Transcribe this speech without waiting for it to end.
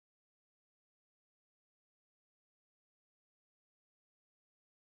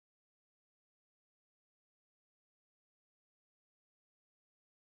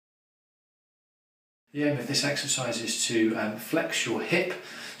The aim of this exercise is to flex your hip,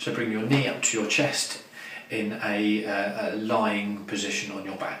 so bring your knee up to your chest in a lying position on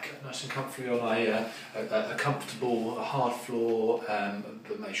your back. Nice and comfortably on a comfortable, hard floor,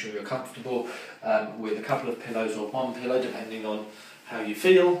 but make sure you're comfortable with a couple of pillows or one pillow depending on how you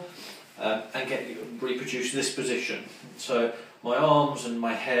feel, and reproduce this position. So my arms and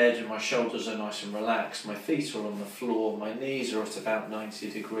my head and my shoulders are nice and relaxed, my feet are on the floor, my knees are at about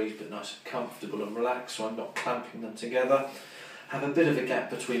 90 degrees but nice and comfortable and relaxed, so I'm not clamping them together. Have a bit of a gap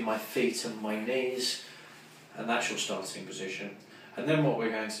between my feet and my knees, and that's your starting position. And then what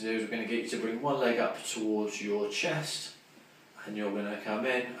we're going to do is we're going to get you to bring one leg up towards your chest, and you're going to come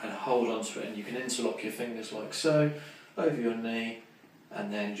in and hold onto it, and you can interlock your fingers like so, over your knee,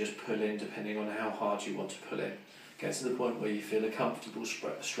 and then just pull in depending on how hard you want to pull in. Get to the point where you feel a comfortable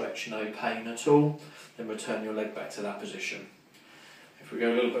stretch, no pain at all, then return your leg back to that position. If we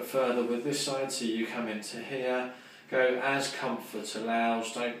go a little bit further with this side, so you come into here, go as comfort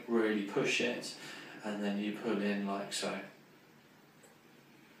allows, don't really push it, and then you pull in like so,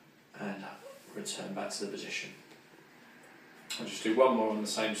 and return back to the position. I'll just do one more on the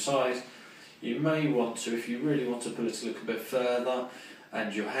same side. You may want to, if you really want to pull it a little bit further,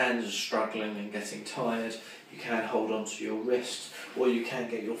 and your hands are struggling and getting tired, you can hold on to your wrist, or you can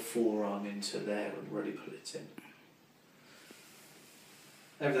get your forearm into there and really pull it in.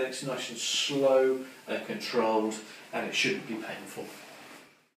 Everything's nice and slow and controlled, and it shouldn't be painful.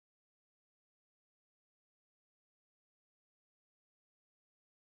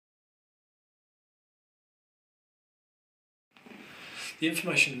 The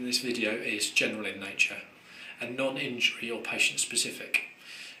information in this video is general in nature and non-injury or patient specific.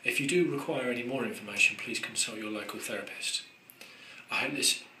 If you do require any more information, please consult your local therapist. I hope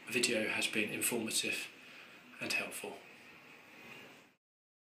this video has been informative and helpful.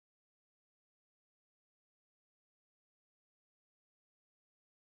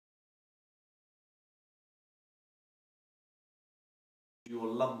 Your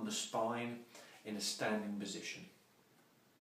lumbar spine in a standing position.